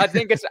 No, but I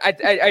think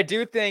I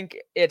do think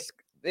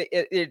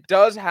it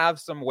does have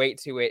some weight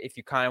to it if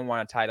you kind of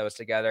want to tie those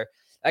together.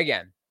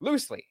 Again,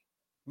 loosely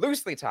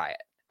tie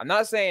it. I'm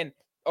not saying,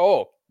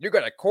 oh, you're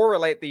gonna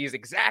correlate these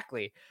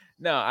exactly.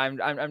 No, I'm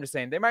just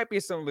saying there might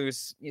be some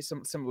loose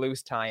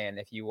tie-in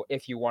if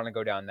you want to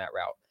go down that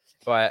route.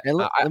 But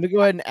let me go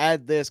ahead and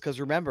add this because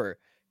remember,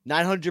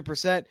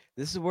 900%.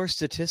 This is where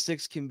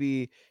statistics can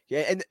be. Yeah,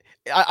 and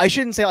I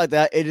shouldn't say it like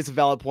that. It is a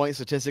valid point.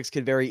 Statistics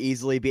can very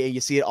easily be, and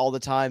you see it all the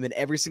time in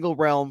every single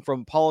realm,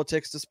 from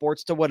politics to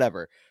sports to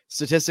whatever.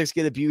 Statistics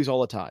get abused all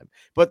the time.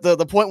 But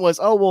the point was,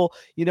 oh well,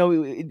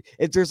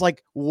 if there's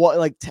like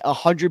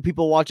 100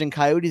 people watching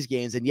Coyotes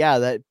games, and yeah,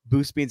 that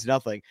boost means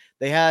nothing.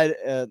 They had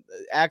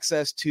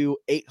access to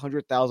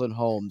 800,000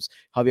 homes.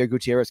 Javier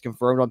Gutierrez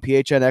confirmed on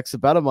PHNX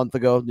about a month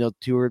ago,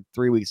 2 or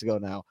 3 weeks ago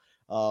now.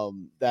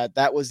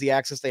 That was the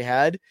access they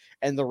had,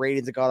 and the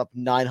ratings have got up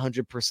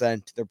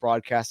 900%. They're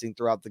broadcasting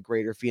throughout the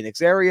greater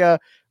Phoenix area,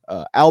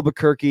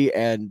 Albuquerque,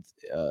 and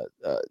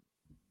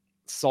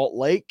Salt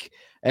Lake.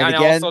 And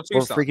again,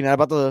 we're freaking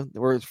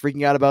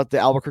out about the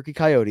Albuquerque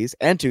Coyotes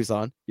and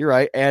Tucson. You're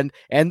right, and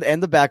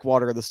the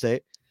backwater of the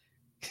state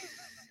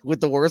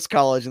with the worst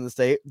college in the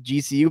state.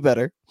 GCU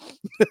better.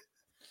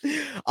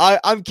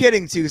 I'm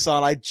kidding,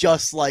 Tucson. I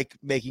just like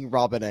making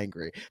Robin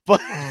angry, but.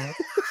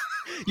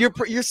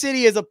 Your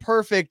city is a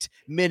perfect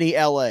mini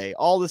LA,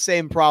 all the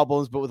same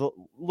problems, but with a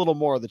little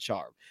more of the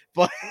charm.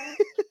 But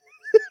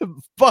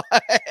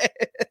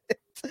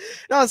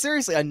no,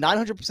 seriously, a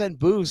 900%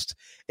 boost.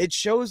 It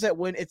shows that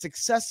when it's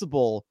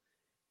accessible,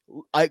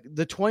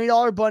 the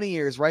 $20 bunny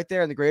ears right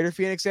there in the greater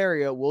Phoenix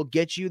area will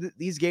get you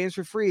these games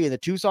for free. In the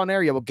Tucson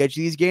area will get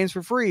you these games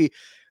for free.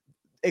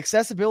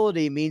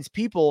 Accessibility means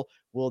people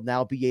will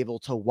now be able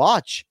to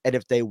watch, and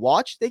if they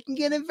watch, they can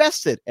get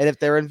invested, and if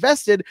they're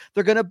invested,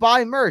 they're going to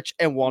buy merch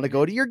and want to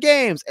go to your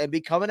games and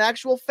become an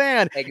actual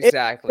fan.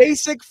 Exactly.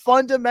 It's basic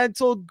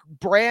fundamental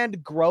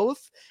brand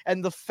growth,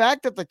 and the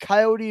fact that the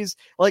Coyotes,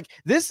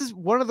 this is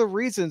one of the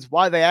reasons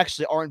why they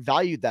actually aren't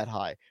valued that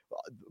high.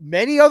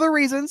 Many other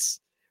reasons,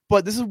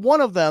 but this is one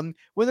of them.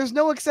 When there's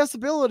no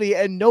accessibility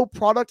and no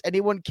product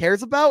anyone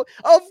cares about,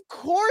 of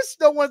course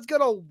no one's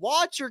gonna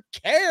watch or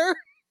care.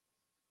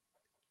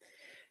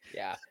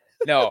 Yeah.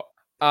 No.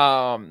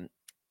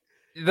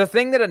 The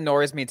thing that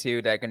annoys me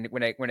too, that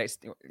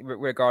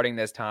regarding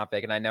this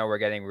topic, and I know we're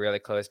getting really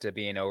close to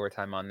being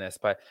overtime on this,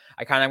 but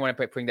I kind of want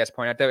to bring this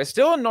point out there. It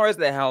still annoys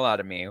the hell out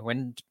of me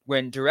when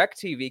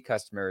DirecTV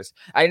customers,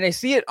 and I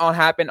see it all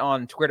happen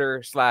on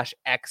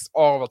Twitter/X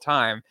all the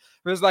time.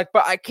 It was like,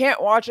 but I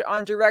can't watch it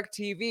on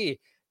DirecTV.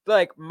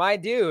 Like, my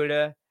dude,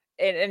 an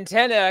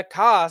antenna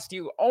cost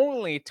you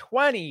only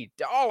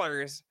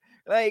 $20.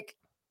 Like,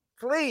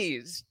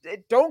 please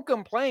don't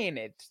complain.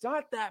 It's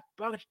not that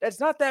much. It's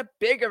not that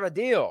big of a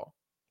deal.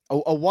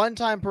 A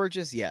one-time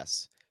purchase,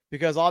 yes,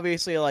 because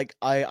obviously, like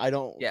I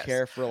don't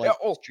care for like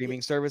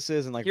streaming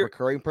services and like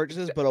recurring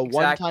purchases, but a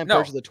one-time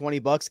purchase of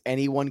 $20,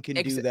 anyone can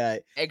do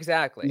that.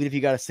 Exactly. Even if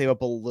you got to save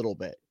up a little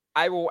bit.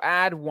 I will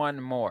add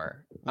one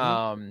more.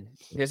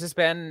 This has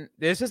been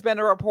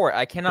a report.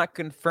 I cannot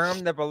confirm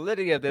the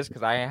validity of this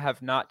because I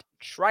have not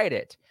tried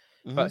it,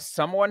 but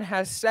someone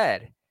has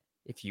said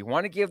if you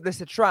want to give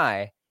this a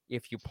try,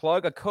 if you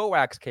plug a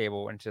coax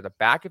cable into the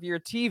back of your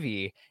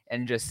TV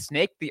and just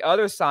snake the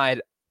other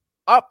side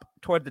up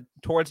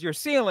towards your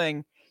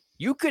ceiling,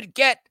 you could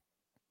get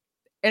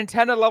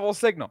antenna level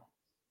signal.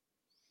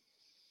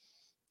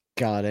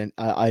 God, and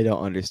I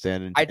don't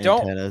understand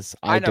antennas.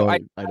 I don't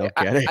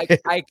get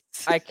it.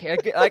 I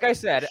can't, like I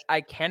said,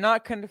 I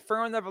cannot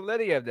confirm the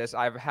validity of this.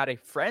 I've had a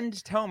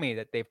friend tell me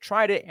that they've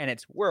tried it and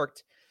it's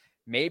worked.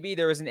 Maybe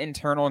there is an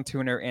internal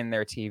tuner in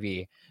their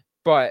TV,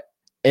 but.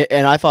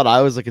 And I thought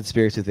I was a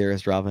conspiracy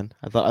theorist, Robin.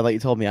 I thought you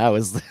told me I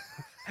was.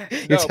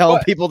 You're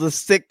telling people to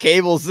stick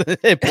cables and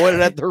point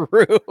it at the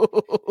roof.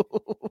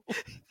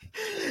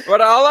 But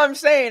all I'm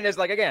saying is,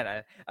 like,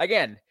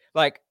 again,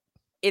 like,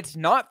 it's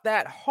not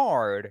that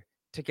hard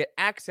to get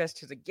access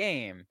to the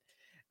game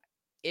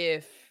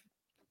if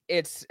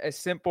it's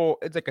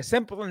like a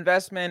simple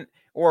investment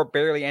or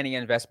barely any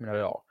investment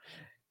at all.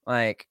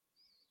 Like.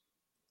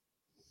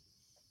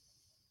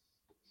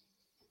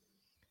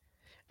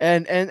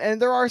 And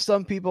there are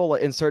some people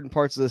in certain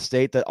parts of the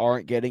state that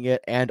aren't getting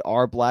it and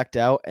are blacked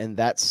out, and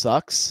that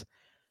sucks.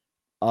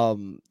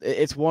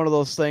 It's one of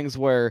those things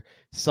where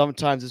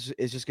sometimes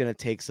it's just going to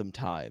take some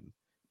time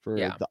for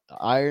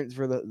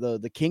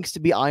the kinks to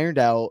be ironed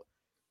out.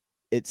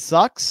 It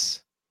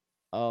sucks.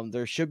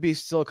 There should be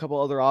still a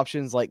couple other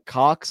options like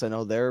Cox. I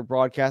know they're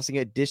broadcasting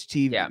it. Dish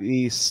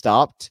TV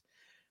stopped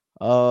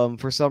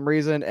for some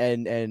reason,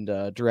 and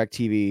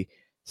DirecTV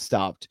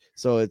stopped.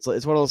 So it's one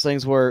of those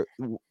things where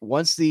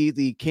once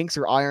the kinks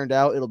are ironed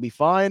out, it'll be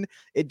fine.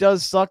 It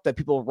does suck that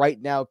people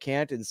right now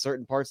can't in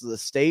certain parts of the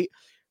state.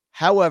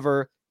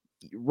 However,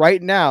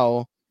 right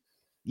now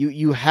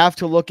you have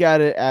to look at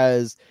it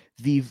as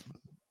the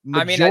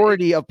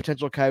majority of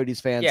potential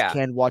Coyotes fans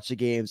can watch the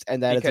games,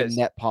 and that is a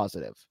net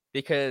positive.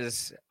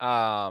 Because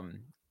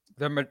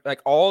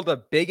like all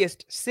the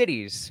biggest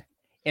cities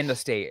in the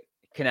state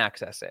can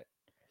access it.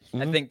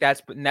 I think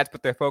that's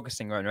what they're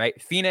focusing on,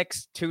 right?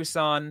 Phoenix,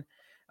 Tucson,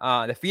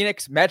 the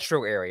Phoenix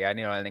metro area,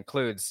 it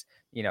includes,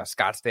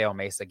 Scottsdale,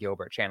 Mesa,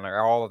 Gilbert, Chandler,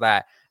 all of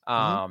that,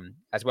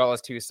 as well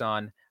as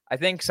Tucson. I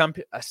think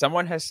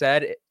someone has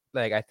said,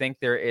 like, I think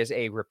there is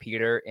a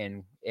repeater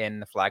in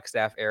the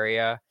Flagstaff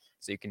area,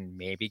 so you can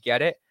maybe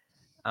get it.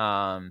 If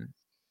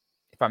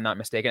I'm not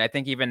mistaken, I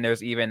think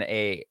there's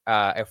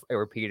a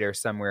repeater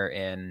somewhere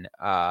in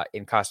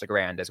Casa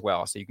Grande as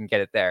well, so you can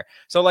get it there.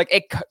 So like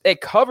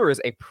it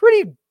covers a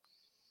pretty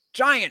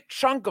giant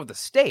chunk of the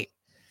state.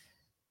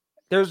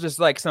 There's just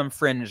like some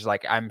fringe,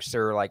 like I'm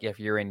sure, like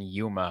if you're in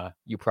Yuma,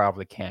 you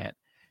probably can't.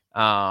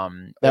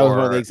 That was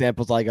one of the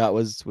examples I got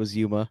was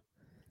Yuma.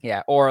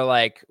 Yeah, or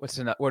like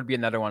would be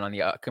another one on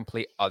the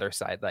complete other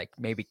side, like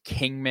maybe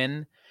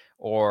Kingman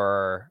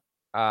or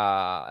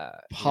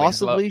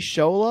possibly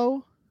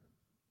Sholo.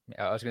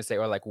 Yeah, I was gonna say,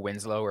 or like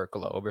Winslow or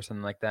Globe or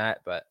something like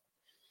that, but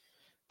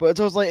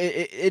so it's like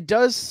it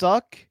does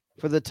suck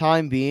for the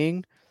time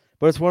being.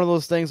 But it's one of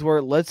those things where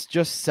let's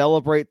just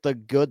celebrate the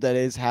good that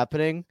is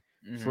happening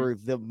for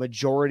the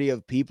majority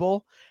of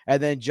people.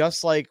 And then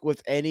just like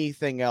with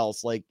anything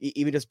else, like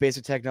even just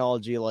basic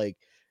technology, like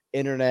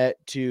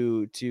internet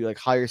to like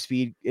higher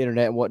speed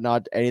internet and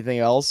whatnot, anything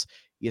else,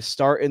 you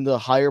start in the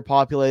higher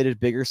populated,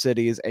 bigger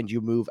cities and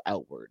you move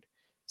outward.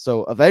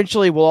 So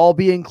eventually we'll all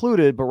be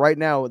included. But right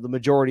now, the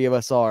majority of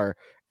us are.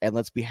 And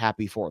let's be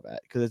happy for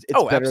that because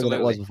it's better than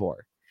it was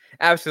before.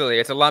 Absolutely.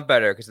 It's a lot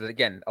better because,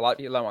 again, a lot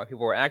more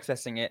people are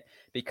accessing it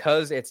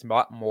because it's a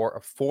lot more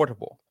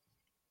affordable.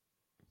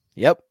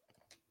 Yep.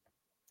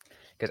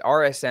 Because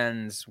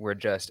RSNs were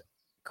just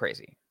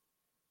crazy.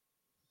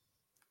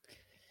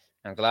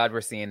 I'm glad we're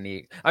seeing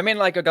that.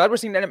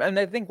 And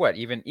I think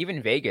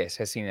even Vegas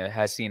has seen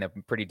a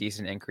pretty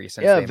decent increase.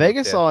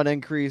 Vegas saw an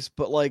increase,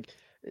 but like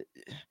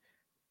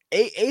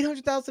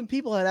 800,000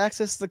 people had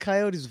access to the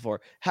Coyotes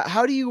before.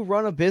 How do you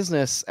run a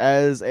business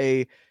as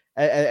a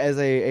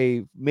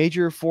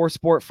major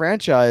 4-sport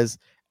franchise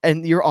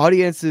and your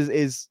audience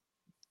is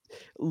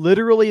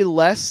literally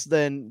less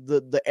than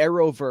the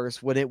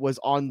Arrowverse when it was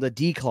on the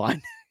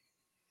decline.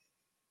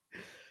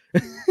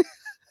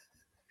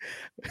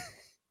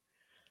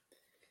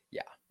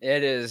 Yeah,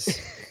 it is.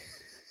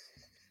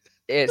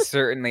 It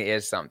certainly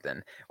is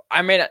something.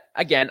 I mean,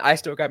 again, I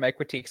still got my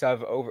critiques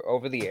of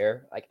over the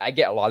air. Like, I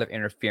get a lot of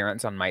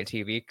interference on my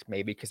TV,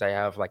 maybe because I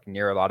have like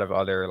near a lot of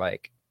other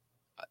like,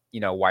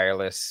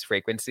 wireless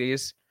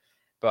frequencies.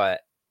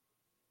 But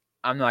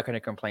I'm not going to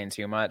complain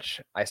too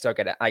much. I still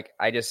get it. Like,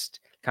 I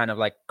just kind of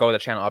like go the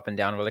channel up and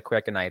down really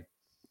quick, and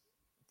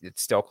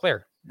it's still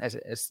clear.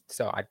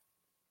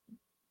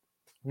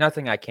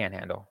 Nothing I can't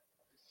handle.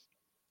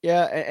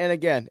 Yeah, and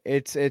again,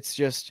 it's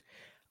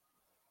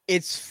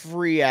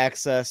free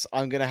access.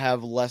 I'm gonna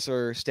have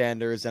lesser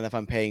standards than if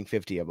I'm paying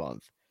 $50 a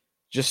month,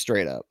 just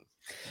straight up.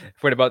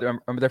 What about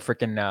remember the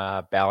freaking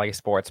Bally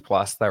Sports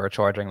Plus that were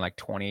charging like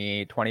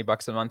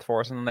 $20 a month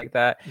for, or something like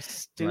that?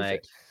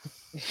 Stupid.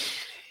 Like,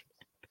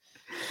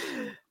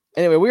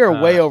 anyway, we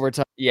are way over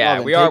time.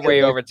 Yeah, we are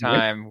way over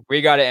time.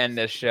 We got to end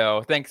this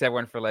show. Thanks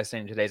everyone for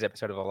listening to today's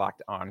episode of the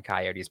Locked On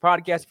Coyotes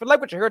podcast. If you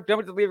like what you heard, don't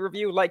forget to leave a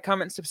review, like,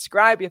 comment,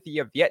 subscribe if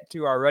you have yet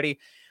to already.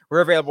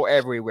 We're available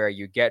everywhere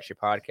you get your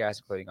podcast,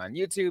 including on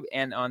YouTube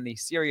and on the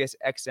Sirius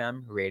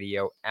XM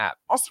radio app.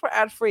 Also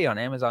ad-free on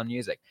Amazon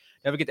Music.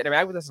 Don't forget to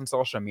interact with us on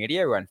social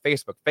media. We're on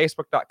Facebook,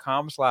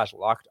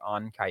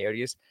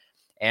 facebook.com/LockedOnCoyotes,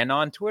 and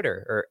on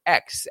Twitter, or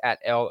X, at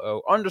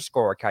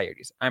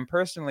 @LO_Coyotes. I'm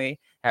personally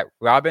at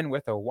Robin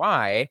with a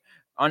Y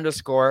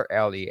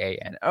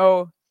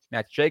 _LEANO.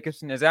 Matt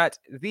Jacobson is at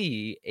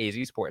the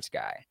AZ Sports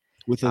Guy.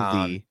 With a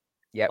V.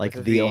 Yeah,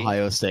 like the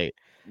Ohio State.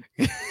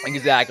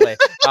 Exactly.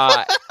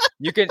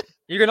 You can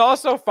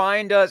also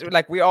find us,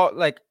 like, we all,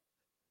 like,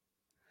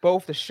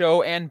 both the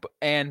show and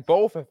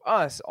both of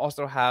us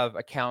also have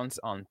accounts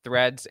on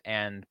Threads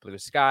and Blue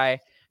Sky.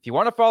 If you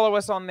want to follow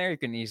us on there, you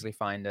can easily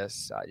find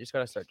us. You just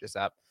gotta search us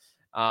up.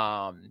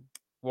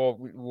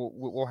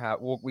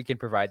 We can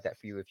provide that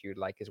for you if you'd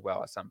like as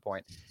well at some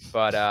point.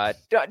 But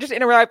just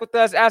interact with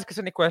us, ask us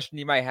any question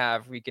you might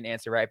have. We can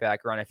answer right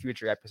back or on a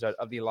future episode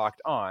of the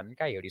Locked On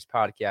Coyotes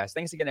podcast.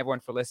 Thanks again,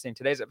 everyone, for listening to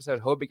today's episode.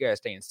 Hope you guys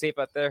staying safe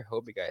out there.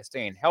 Hope you guys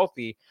staying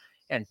healthy,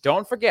 and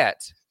don't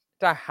forget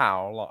to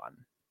howl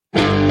on.